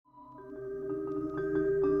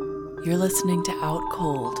You're listening to Out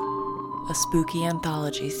Cold, a spooky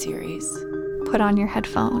anthology series. Put on your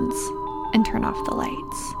headphones and turn off the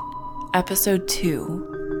lights. Episode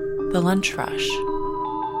 2, The Lunch Rush.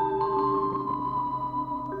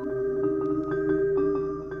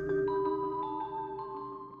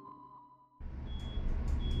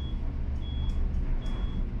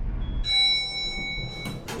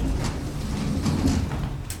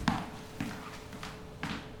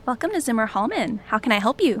 Welcome to Zimmer Hallman. How can I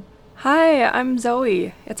help you? Hi, I'm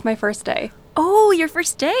Zoe. It's my first day. Oh, your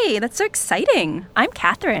first day. That's so exciting. I'm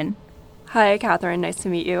Catherine. Hi, Catherine. Nice to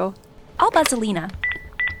meet you. I'll buzz Alina.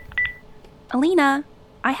 Alina,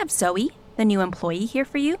 I have Zoe, the new employee, here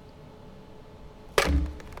for you.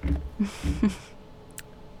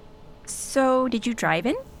 So, did you drive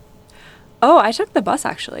in? Oh, I took the bus,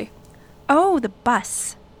 actually. Oh, the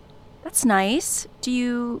bus. That's nice. Do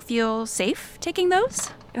you feel safe taking those?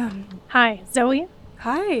 Hi, Zoe.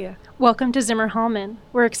 Hi. Welcome to Zimmer Hallman.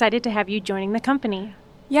 We're excited to have you joining the company.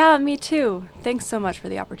 Yeah, me too. Thanks so much for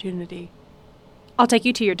the opportunity. I'll take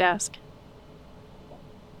you to your desk.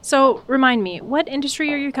 So, remind me, what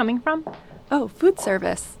industry are you coming from? Oh, food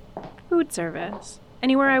service. Food service.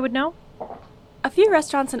 Anywhere I would know? A few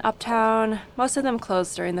restaurants in Uptown. Most of them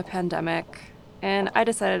closed during the pandemic. And I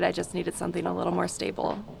decided I just needed something a little more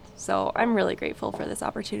stable. So I'm really grateful for this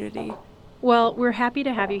opportunity. Well, we're happy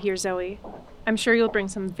to have you here, Zoe. I'm sure you'll bring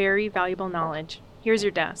some very valuable knowledge. Here's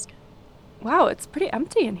your desk. Wow, it's pretty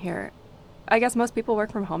empty in here. I guess most people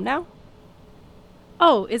work from home now?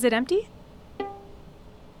 Oh, is it empty?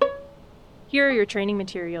 Here are your training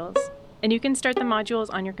materials, and you can start the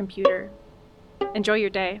modules on your computer. Enjoy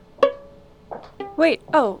your day. Wait,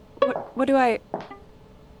 what do I...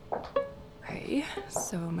 Okay,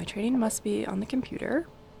 so my training must be on the computer.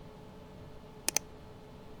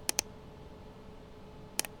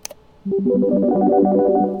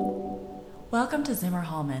 Welcome to Zimmer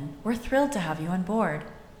Hallman. We're thrilled to have you on board.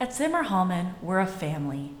 At Zimmer Hallman, we're a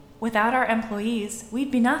family. Without our employees, we'd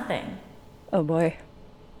be nothing. Oh boy.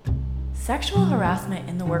 Sexual harassment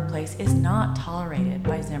in the workplace is not tolerated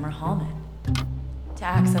by Zimmer Hallman. To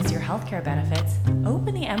access your healthcare benefits,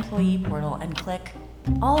 open the employee portal and click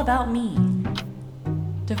All About Me.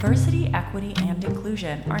 Diversity, equity, and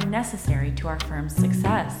inclusion are necessary to our firm's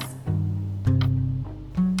success.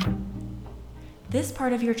 This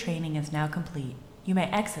part of your training is now complete. You may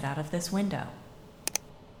exit out of this window.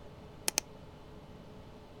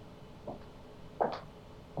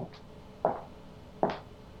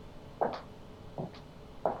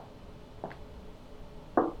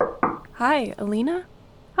 Hi, Alina?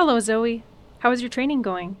 Hello, Zoe. How is your training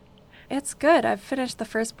going? It's good. I've finished the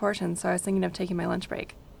first portion, so I was thinking of taking my lunch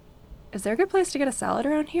break. Is there a good place to get a salad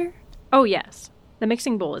around here? Oh, yes. The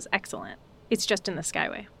mixing bowl is excellent. It's just in the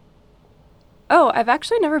Skyway. Oh, I've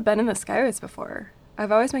actually never been in the Skyways before.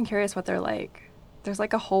 I've always been curious what they're like. There's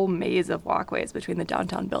like a whole maze of walkways between the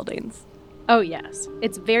downtown buildings. Oh, yes.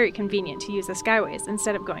 It's very convenient to use the Skyways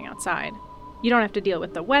instead of going outside. You don't have to deal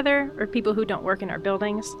with the weather or people who don't work in our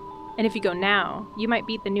buildings. And if you go now, you might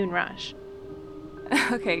beat the noon rush.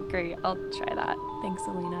 Okay, great. I'll try that. Thanks,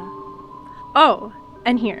 Alina. Oh,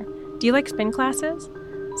 and here. Do you like spin classes?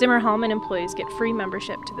 Zimmer Hallman employees get free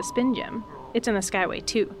membership to the spin gym. It's in the Skyway,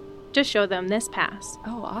 too. Just show them this pass.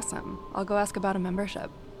 Oh, awesome. I'll go ask about a membership.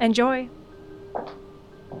 Enjoy.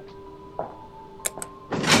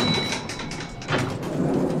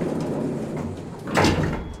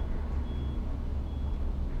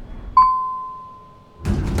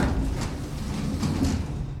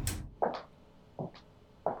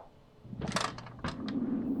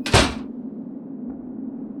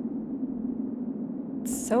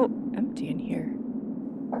 It's so empty in here.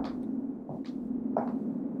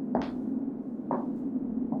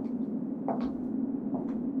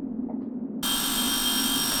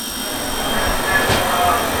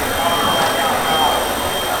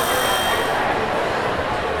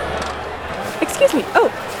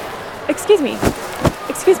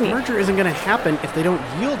 Excuse me. Merger isn't going to happen if they don't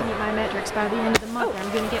yield them. Meet my metrics by the end of the month.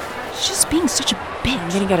 I'm going to get... She's just being such a bitch. I'm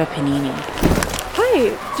gonna get a panini.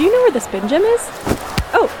 Hi, do you know where the spin gym is?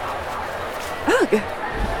 Oh. Ugh.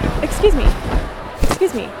 Excuse me.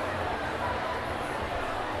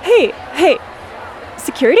 Hey.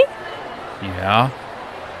 Security? Yeah?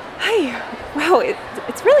 Hi. Wow,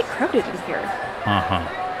 it's really crowded in here. Uh-huh.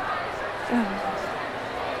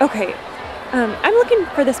 Okay. I'm looking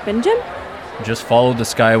for the spin gym. Just follow the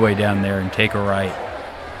Skyway down there and take a right.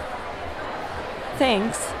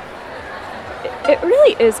 Thanks. It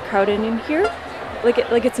really is crowded in here. Like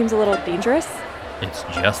it seems a little dangerous. It's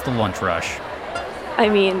just the lunch rush. I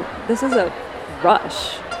mean, this is a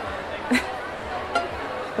rush.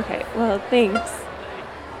 Okay, Well, thanks.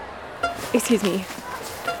 Excuse me.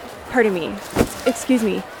 Pardon me. Excuse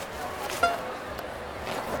me.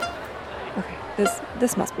 Okay,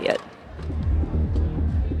 this must be it.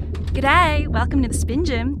 G'day, welcome to the spin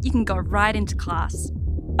gym. You can go right into class.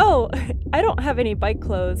 Oh, I don't have any bike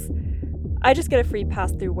clothes. I just get a free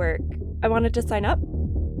pass through work. I wanted to sign up.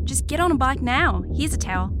 Just get on a bike now. Here's a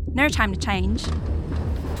towel. No time to change.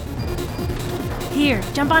 Here,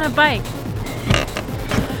 jump on a bike.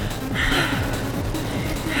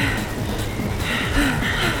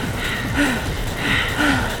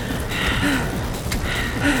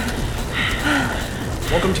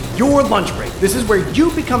 Welcome to your lunch break. This is where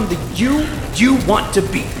you become the you want to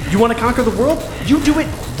be. You want to conquer the world? You do it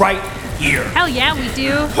right here. Hell yeah, we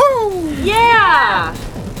do. Woo! Yeah!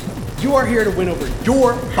 You are here to win over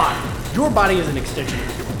your body. Your body is an extension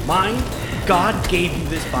of your mind. God gave you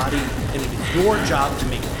this body, and it is your job to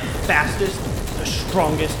make it the fastest, the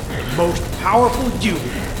strongest, the most powerful you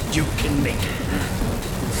can make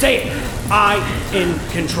it. Say it. I in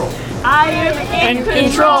control. I am in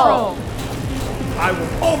control. I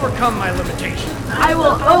will overcome my limitations. I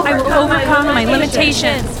will overcome my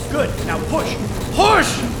limitations. Good. Now push.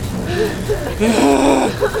 Push!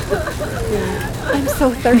 I'm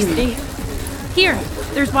so thirsty. Here,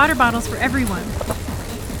 there's water bottles for everyone.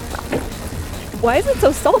 Why is it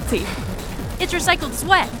so salty? It's recycled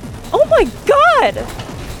sweat. Oh my god!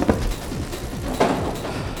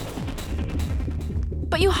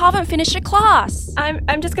 But you haven't finished your class.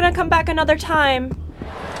 I'm just gonna come back another time.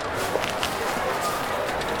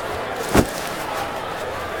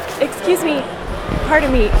 Excuse me.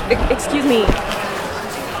 Pardon me. Excuse me.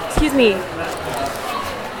 Excuse me.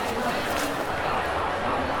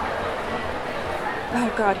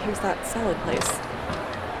 Oh god, here's that salad place.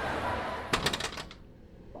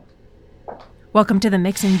 Welcome to the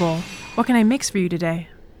mixing bowl. What can I mix for you today?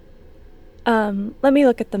 Let me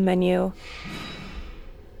look at the menu.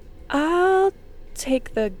 I'll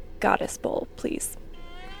take the goddess bowl, please.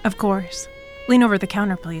 Of course. Lean over the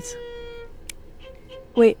counter, please.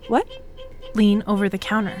 Wait, what? Lean over the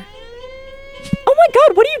counter. Oh my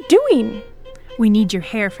god, what are you doing? We need your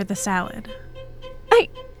hair for the salad.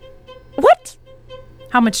 What?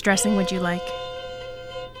 How much dressing would you like?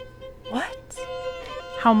 What?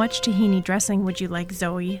 How much tahini dressing would you like,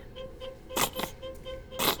 Zoe?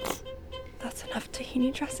 That's enough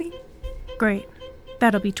tahini dressing? Great.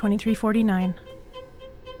 That'll be $23.49.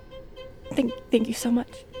 Thank you so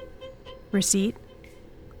much. Receipt?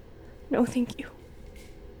 No, thank you.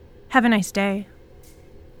 Have a nice day.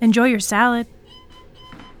 Enjoy your salad.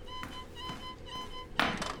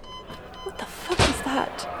 What the fuck is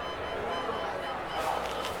that?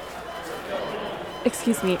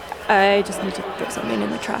 Excuse me, I just need to throw something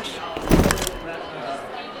in the trash.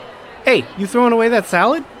 Hey, you throwing away that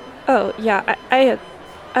salad? Oh, yeah, I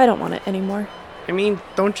don't want it anymore. I mean,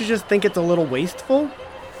 don't you just think it's a little wasteful?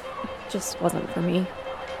 Just wasn't for me.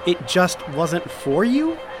 It just wasn't for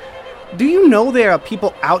you? Do you know there are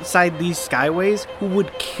people outside these skyways who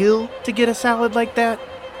would kill to get a salad like that?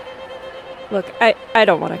 Look, I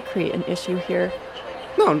don't want to create an issue here.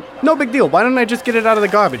 No big deal. Why don't I just get it out of the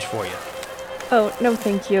garbage for you? Oh, no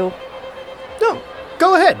thank you. No,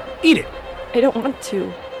 go ahead. Eat it. I don't want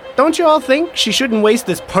to. Don't you all think she shouldn't waste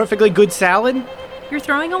this perfectly good salad? You're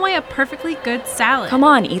throwing away a perfectly good salad. Come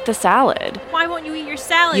on, eat the salad. Why won't you eat your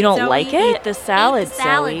salad, You don't Zoe? like it? Eat the salad,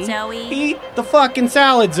 Salad, Zoe. Zoe. Eat the fucking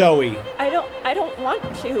salad, Zoe. I don't want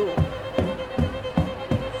to.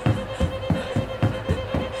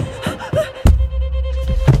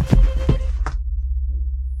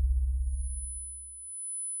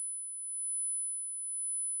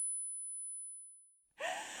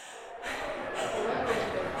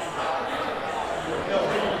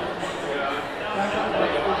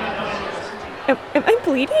 Am I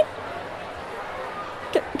bleeding?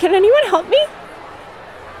 Can anyone help me?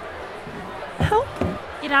 Help?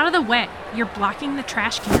 Get out of the way. You're blocking the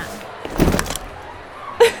trash can.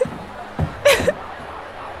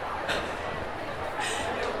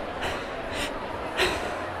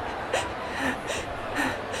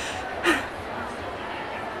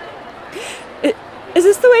 Is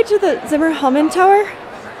this the way to the Zimmer-Hallman Tower?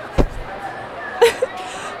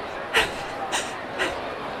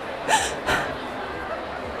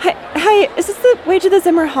 Hi, is this the way to the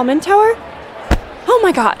Zimmer-Hallman Tower? Oh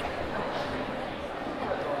my god.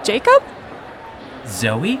 Jacob?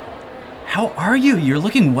 Zoe? How are you? You're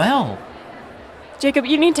looking well. Jacob,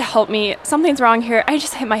 you need to help me. Something's wrong here. I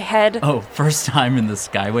just hit my head. Oh, first time in the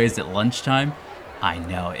Skyways at lunchtime? I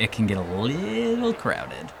know, it can get a little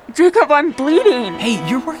crowded. Jacob, I'm bleeding. Hey,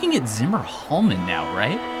 you're working at Zimmer Hallman now,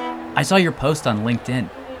 right? I saw your post on LinkedIn.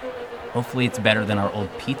 Hopefully it's better than our old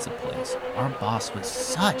pizza place. Our boss was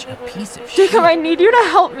such a piece of shit. Jacob, I need you to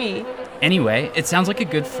help me. Anyway, it sounds like a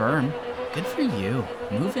good firm. Good for you.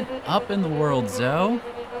 Moving up in the world, Zoe.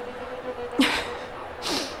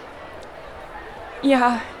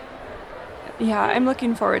 Yeah, I'm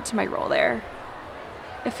looking forward to my role there.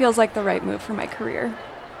 It feels like the right move for my career.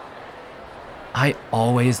 I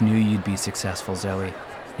always knew you'd be successful, Zoe.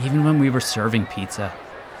 Even when we were serving pizza.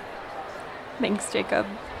 Thanks, Jacob.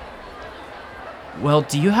 Well,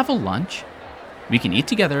 do you have a lunch? We can eat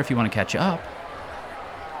together if you want to catch up.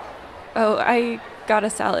 Oh, I got a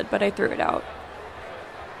salad, but I threw it out.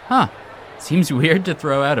 Huh. Seems weird to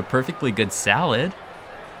throw out a perfectly good salad.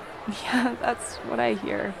 Yeah, that's what I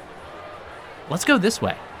hear. Let's go this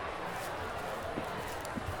way.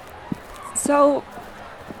 So,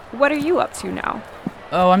 what are you up to now?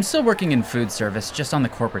 Oh, I'm still working in food service, just on the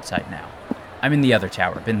corporate side now. I'm in the other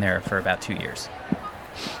tower. Been there for about 2 years.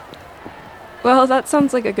 Well, that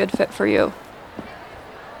sounds like a good fit for you.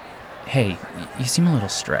 Hey, you seem a little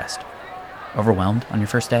stressed. Overwhelmed on your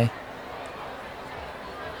first day?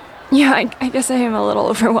 Yeah, I guess I am a little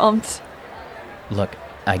overwhelmed. Look,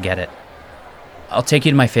 I get it. I'll take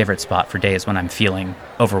you to my favorite spot for days when I'm feeling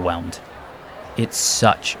overwhelmed. It's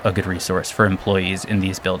such a good resource for employees in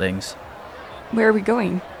these buildings. Where are we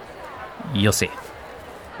going? You'll see.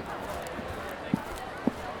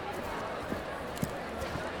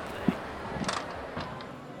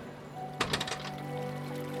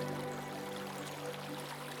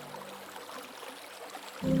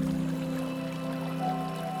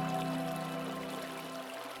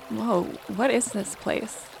 Whoa, what is this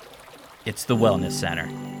place? It's the Wellness Center.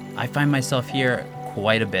 I find myself here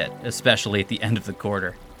quite a bit, especially at the end of the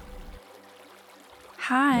quarter.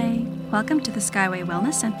 Hi, welcome to the Skyway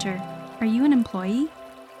Wellness Center. Are you an employee?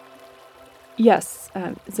 Yes,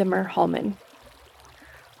 Zimmer Hallman.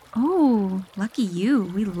 Oh, lucky you.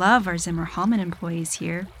 We love our Zimmer Hallman employees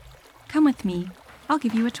here. Come with me. I'll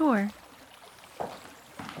give you a tour.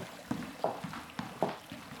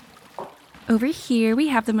 Over here, we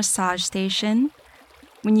have the massage station.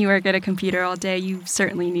 When you work at a computer all day, you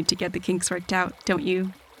certainly need to get the kinks worked out, don't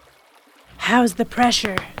you? How's the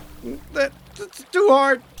pressure? That's too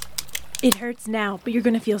hard. It hurts now, but you're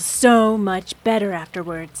going to feel so much better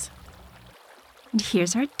afterwards. And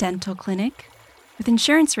here's our dental clinic. With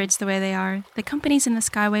insurance rates the way they are, the companies in the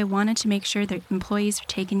Skyway wanted to make sure their employees are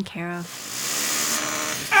taken care of.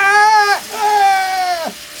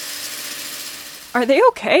 Are they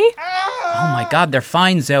okay? Oh my god, they're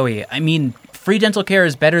fine, Zoe. I mean, free dental care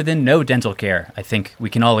is better than no dental care. I think we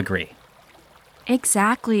can all agree.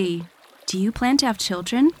 Exactly. Do you plan to have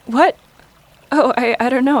children? What? Oh, I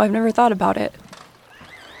don't know. I've never thought about it.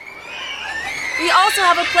 We also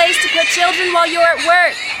have a place to put children while you're at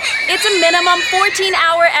work. It's a minimum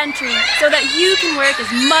 14-hour entry so that you can work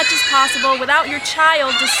as much as possible without your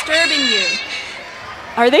child disturbing you.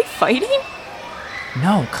 Are they fighting?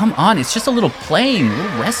 No, come on, it's just a little playing, a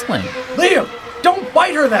little wrestling. Liam, don't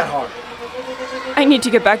bite her that hard. I need to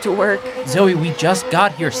get back to work. Zoe, we just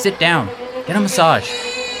got here. Sit down. Get a massage.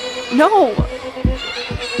 No!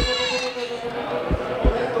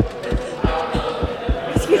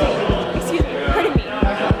 Excuse me, pardon me.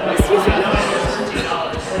 Excuse me. Come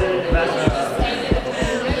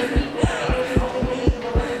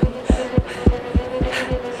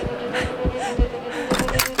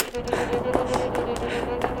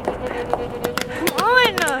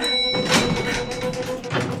on!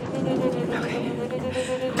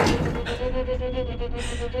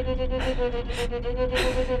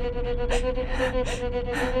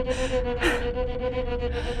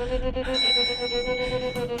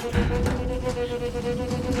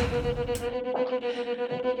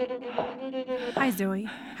 Hi, Zoe.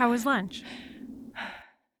 How was lunch?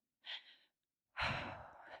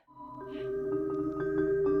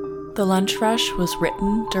 The Lunch Rush was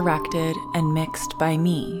written, directed, and mixed by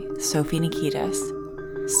me, Sophie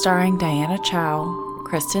Nikitas, starring Diana Chow,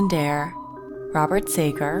 Kristen Dare, Robert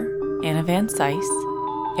Sager, Anna Van Sice,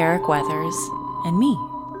 Eric Weathers, and me.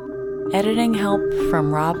 Editing help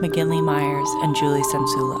from Rob McGinley Myers and Julie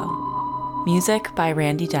Sensulo. Music by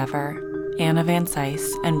Randy Dever, Anna Van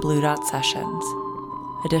Sice, and Blue Dot Sessions.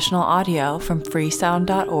 Additional audio from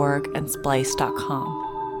freesound.org and splice.com.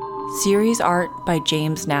 Series art by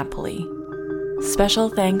James Napoli. Special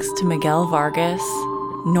thanks to Miguel Vargas,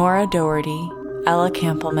 Nora Doherty, Ella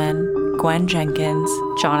Campbellman, Gwen Jenkins,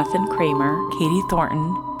 Jonathan Kramer, Katie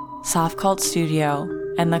Thornton, Soft Cult Studio,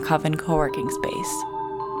 and the Coven Co-working Space.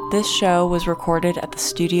 This show was recorded at the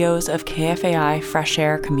studios of KFAI Fresh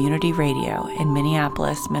Air Community Radio in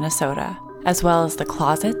Minneapolis, Minnesota, as well as the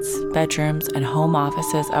closets, bedrooms, and home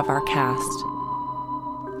offices of our cast.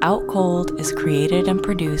 Out Cold is created and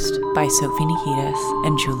produced by Sophie Nikitas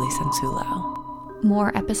and Julie Sensulo.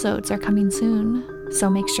 More episodes are coming soon, so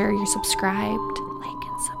make sure you're subscribed